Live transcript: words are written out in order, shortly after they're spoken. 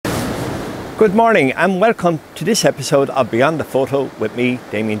Good morning and welcome to this episode of Beyond the Photo with me,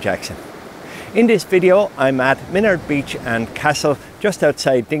 Damien Jackson. In this video I'm at Minard Beach and Castle just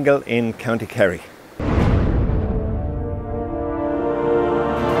outside Dingle in County Kerry.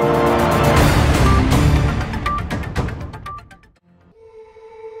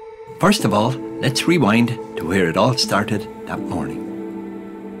 First of all, let's rewind to where it all started that morning.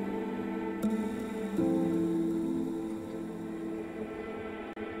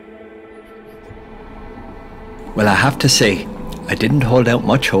 Well, I have to say, I didn't hold out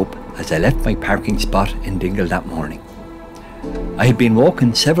much hope as I left my parking spot in Dingle that morning. I had been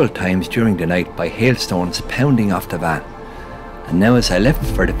woken several times during the night by hailstones pounding off the van, and now as I left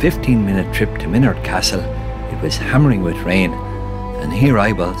for the 15-minute trip to Minard Castle, it was hammering with rain, and here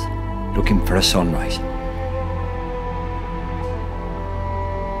I was, looking for a sunrise.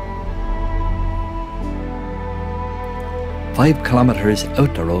 "5 kilometres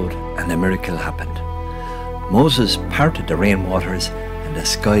out the road and a miracle happened. Moses parted the rainwaters and the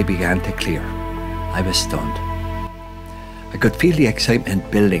sky began to clear. I was stunned. I could feel the excitement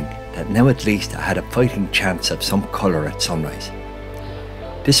building that now at least I had a fighting chance of some colour at sunrise.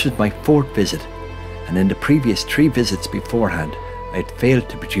 This was my 4th visit, and in the previous 3 visits beforehand I had failed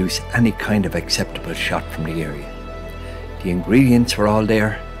to produce any kind of acceptable shot from the area. The ingredients were all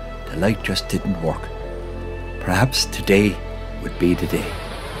there, the light just didn't work. Perhaps today would be the day.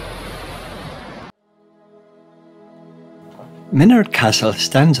 Minard Castle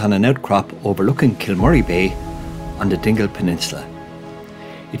stands on an outcrop overlooking Kilmurray Bay on the Dingle Peninsula.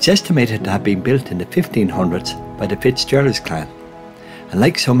 It's estimated to have been built in the 1500s by the Fitzgerald's clan, and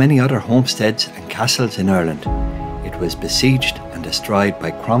like so many other homesteads and castles in Ireland, it was besieged and destroyed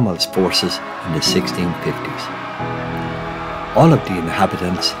by Cromwell's forces in the 1650s. All of the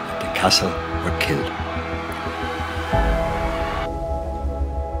inhabitants at the castle were killed.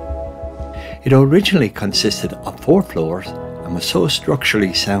 It originally consisted of 4 floors and was so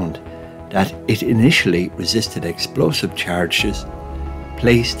structurally sound that it initially resisted explosive charges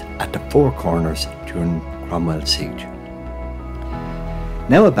placed at the 4 corners during Cromwell's siege.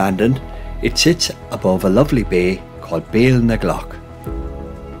 Now abandoned, it sits above a lovely bay called Béal na Gloch,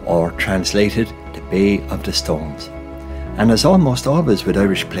 or translated the Bay of the Stones. And as almost always with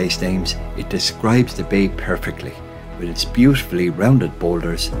Irish place names, it describes the bay perfectly, with its beautifully rounded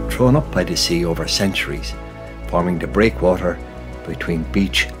boulders thrown up by the sea over centuries, forming the breakwater between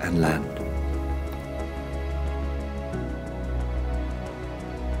beach and land.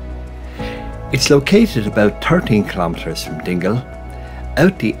 It's located about 13 kilometres from Dingle,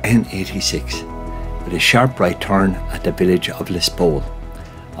 out the N86, with a sharp right turn at the village of Lisbole,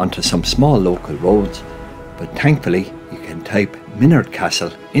 onto some small local roads, but thankfully you can type Minard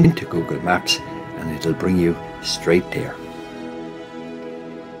Castle into Google Maps and it'll bring you straight there.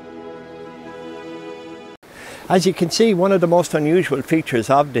 As you can see, one of the most unusual features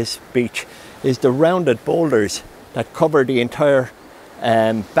of this beach is the rounded boulders that cover the entire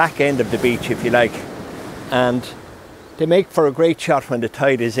back end of the beach, if you like, and they make for a great shot when the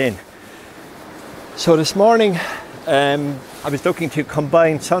tide is in. So this morning I was looking to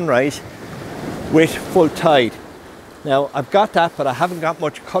combine sunrise with full tide. Now I've got that, but I haven't got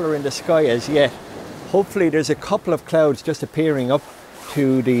much colour in the sky as yet. Hopefully there's a couple of clouds just appearing up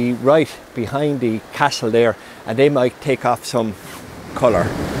to the right behind the castle there, and they might take off some colour.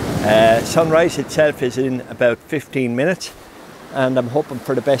 Sunrise itself is in about 15 minutes and I'm hoping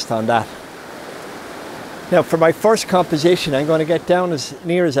for the best on that. Now for my first composition I'm going to get down as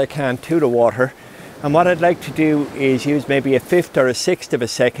near as I can to the water, and what I'd like to do is use maybe a 1/5 or a 1/6 of a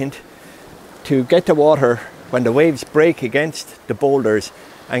second to get the water when the waves break against the boulders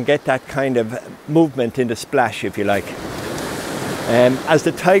and get that kind of movement in the splash, if you like. As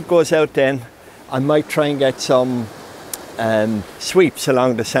the tide goes out then, I might try and get some sweeps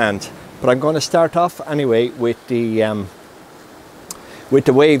along the sands, but I'm going to start off anyway with the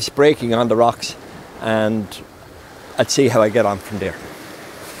waves breaking on the rocks, and I'll see how I get on from there.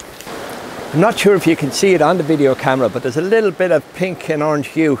 I'm not sure if you can see it on the video camera, but there's a little bit of pink and orange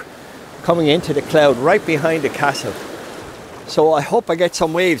hue coming into the cloud right behind the castle. So I hope I get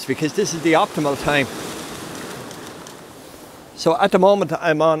some waves because this is the optimal time. So at the moment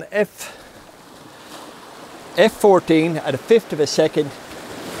I'm on F14 at a 1/5 of a second,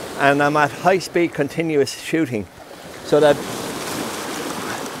 and I'm at high speed continuous shooting, so that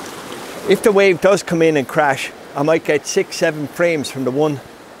if the wave does come in and crash, I might get 6-7 frames from the one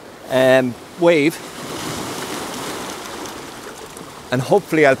wave, and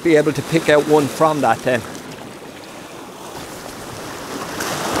hopefully I'll be able to pick out one from that then.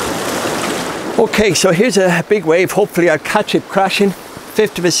 Okay, so here's a big wave. Hopefully I'll catch it crashing.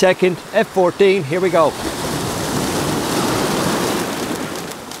 1/5 of a second, f14, here we go.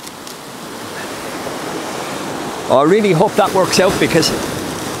 I really hope that works out because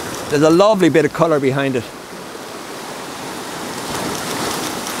there's a lovely bit of colour behind it.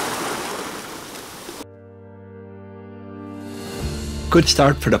 Good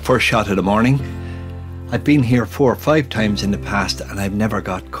start for the first shot of the morning. I've been here 4 or 5 times in the past and I've never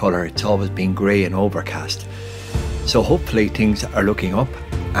got colour. It's always been grey and overcast. So hopefully things are looking up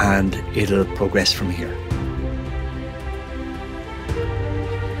and it'll progress from here.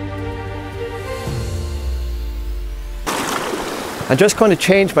 I'm just going to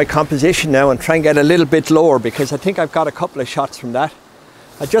change my composition now and try and get a little bit lower because I think I've got a couple of shots from that.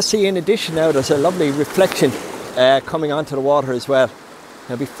 I just see in addition now there's a lovely reflection coming onto the water as well.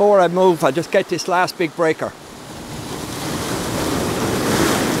 Now before I move, I'll just get this last big breaker.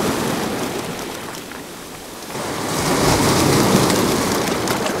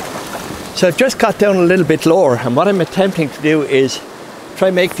 So I've just got down a little bit lower, and what I'm attempting to do is try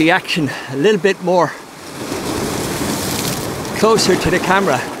and make the action a little bit more closer to the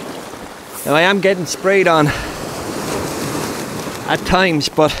camera. Now I am getting sprayed on at times,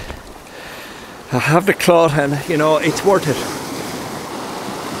 but I have the cloth and you know it's worth it.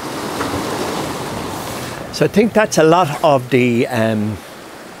 So I think that's a lot of the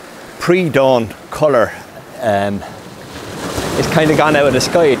pre-dawn colour is kind of gone out of the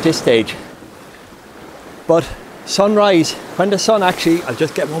sky at this stage. But sunrise, when the sun actually, I'll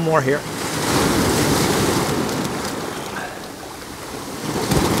just get one more here.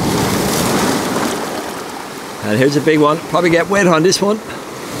 And here's a big one, probably get wet on this one.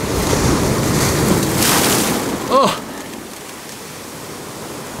 Oh!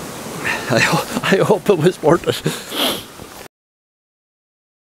 I hope it was worth it.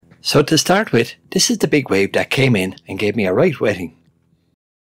 So to start with, this is the big wave that came in and gave me a right wetting.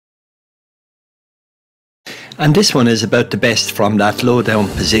 And this one is about the best from that low down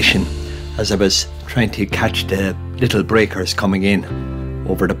position as I was trying to catch the little breakers coming in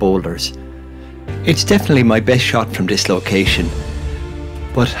over the boulders. It's definitely my best shot from this location,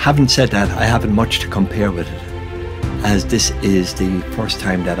 but having said that, I haven't much to compare with it, as this is the first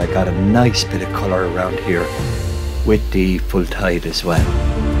time that I got a nice bit of colour around here with the full tide as well.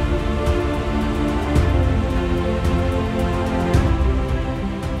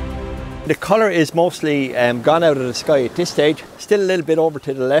 The colour is mostly gone out of the sky at this stage, still a little bit over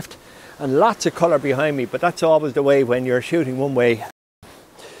to the left and lots of colour behind me, but that's always the way when you're shooting one way,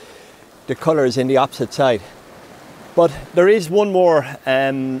 the colour is in the opposite side. But there is one more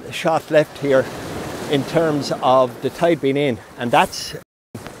shot left here in terms of the tide being in, and that's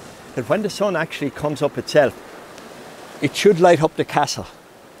that when the sun actually comes up itself, it should light up the castle.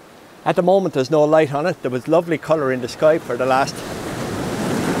 At the moment there's no light on it. There was lovely colour in the sky for the last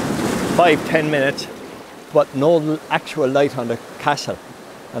 5-10 minutes, but no actual light on the castle,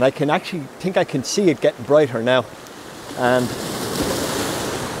 and I can actually think I can see it getting brighter now. And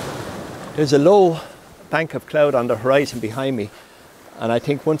there's a low bank of cloud on the horizon behind me, and I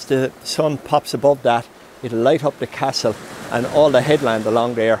think once the sun pops above that, it'll light up the castle and all the headland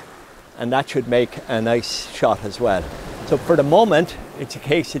along there, and that should make a nice shot as well. So for the moment it's a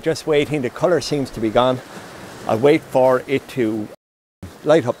case of just waiting. The colour seems to be gone. I'll wait for it to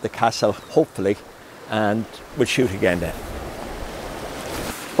light up the castle, hopefully, and we'll shoot again then.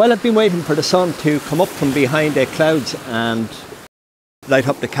 While I've been waiting for the sun to come up from behind the clouds and light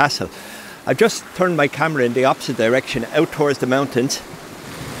up the castle, I've just turned my camera in the opposite direction out towards the mountains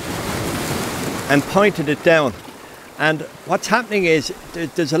and pointed it down. And what's happening is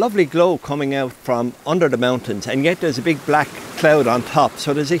there's a lovely glow coming out from under the mountains, and yet there's a big black cloud on top,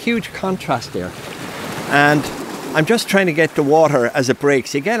 so there's a huge contrast there. And I'm just trying to get the water as it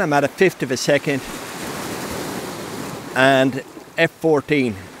breaks. Again, I'm at 1/5 of a second and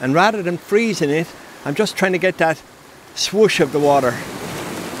f14, and rather than freezing it, I'm just trying to get that swoosh of the water.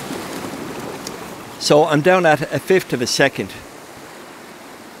 So I'm down at 1/5 of a second.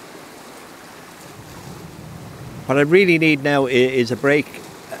 What I really need now is a break,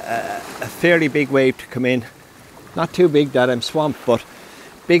 a fairly big wave to come in. Not too big that I'm swamped, but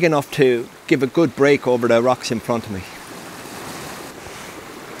big enough to give a good break over the rocks in front of me.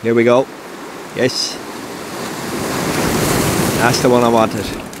 Here we go. Yes. That's the one I wanted.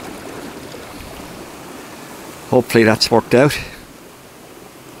 Hopefully that's worked out.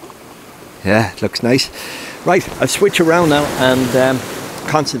 Yeah, it looks nice. Right, I'll switch around now and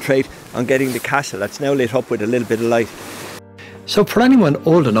concentrate on getting the castle that's now lit up with a little bit of light. So for anyone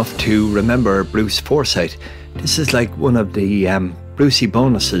old enough to remember Bruce Forsyth, this is like one of the Brucey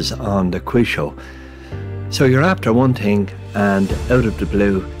bonuses on the quiz show. So you're after one thing and out of the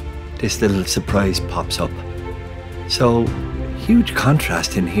blue this little surprise pops up. So huge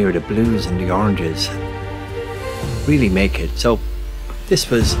contrast in here, the blues and the oranges really make it. So this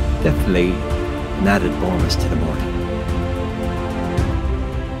was definitely an added bonus to the morning.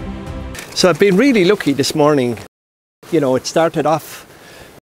 So I've been really lucky this morning. You know, it started off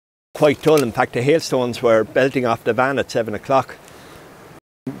quite dull. In fact, the hailstones were belting off the van at 7 o'clock.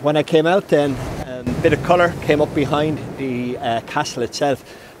 When I came out then, a bit of colour came up behind the castle itself,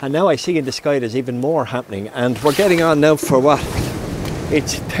 and now I see in the sky there's even more happening, and we're getting on now for what?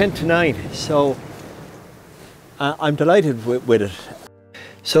 It's 10 to 9, so I'm delighted with it.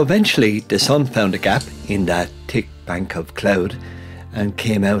 So eventually the sun found a gap in that thick bank of cloud and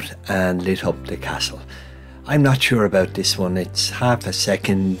came out and lit up the castle. I'm not sure about this one. It's half a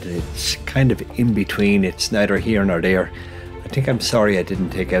second. It's kind of in between. It's neither here nor there. I think I'm sorry I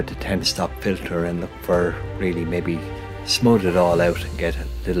didn't take out the 10-stop filter and look for really maybe smooth it all out and get a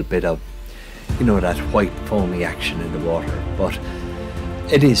little bit of, you know, that white foamy action in the water. But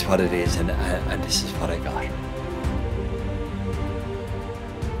it is what it is, and this is what I got.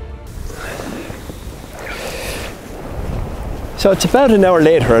 So it's about an hour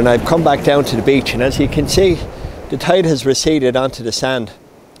later and I've come back down to the beach, and as you can see, the tide has receded onto the sand.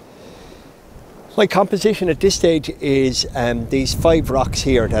 My composition at this stage is these 5 rocks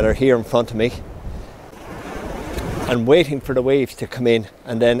here that are here in front of me, and waiting for the waves to come in,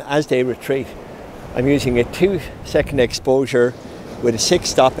 and then as they retreat I'm using a 2-second exposure with a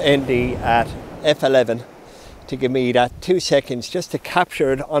 6-stop ND at f11 to give me that 2 seconds just to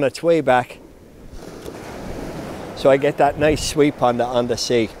capture it on its way back, so I get that nice sweep on the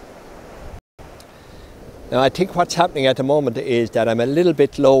sea. Now I think what's happening at the moment is that I'm a little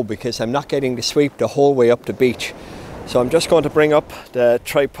bit low because I'm not getting the sweep the whole way up the beach. So I'm just going to bring up the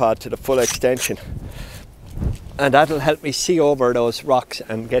tripod to the full extension, and that'll help me see over those rocks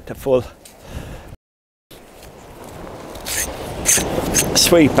and get the full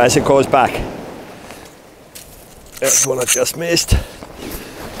sweep as it goes back. There's one I just missed.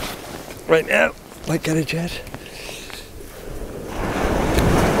 Right now, might get a jet.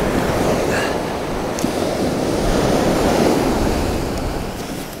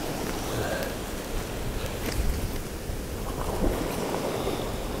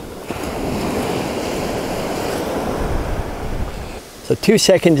 So 2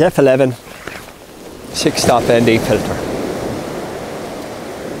 seconds f11, 6-stop ND filter.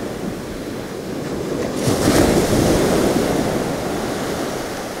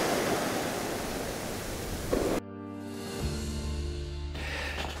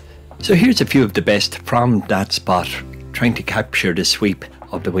 So here's a few of the best from that spot, trying to capture the sweep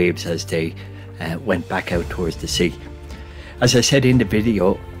of the waves as they went back out towards the sea. As I said in the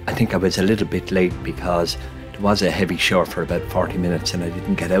video, I think I was a little bit late because there was a heavy shore for about 40 minutes and I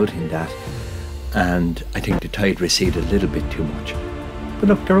didn't get out in that, and I think the tide receded a little bit too much. But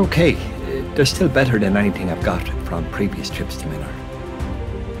look, they're okay. They're still better than anything I've got from previous trips to Minard.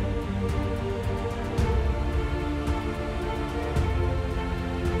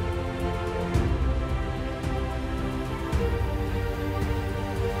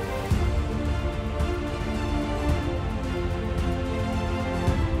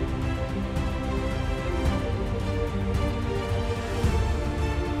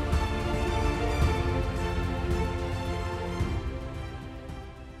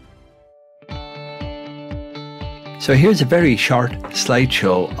 So here's a very short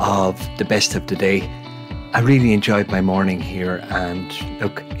slideshow of the best of the day. I really enjoyed my morning here, and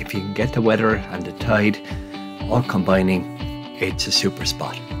look, if you can get the weather and the tide all combining, it's a super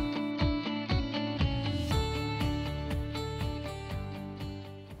spot.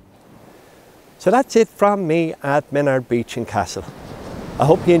 So that's it from me at Minard Beach and Castle. I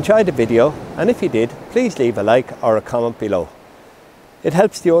hope you enjoyed the video, and if you did, please leave a like or a comment below. It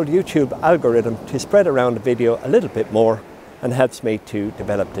helps the old YouTube algorithm to spread around the video a little bit more and helps me to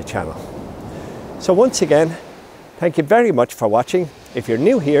develop the channel. So once again, thank you very much for watching. If you're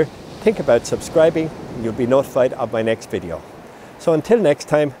new here, think about subscribing and you'll be notified of my next video. So until next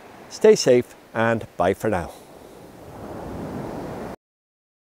time, stay safe and bye for now.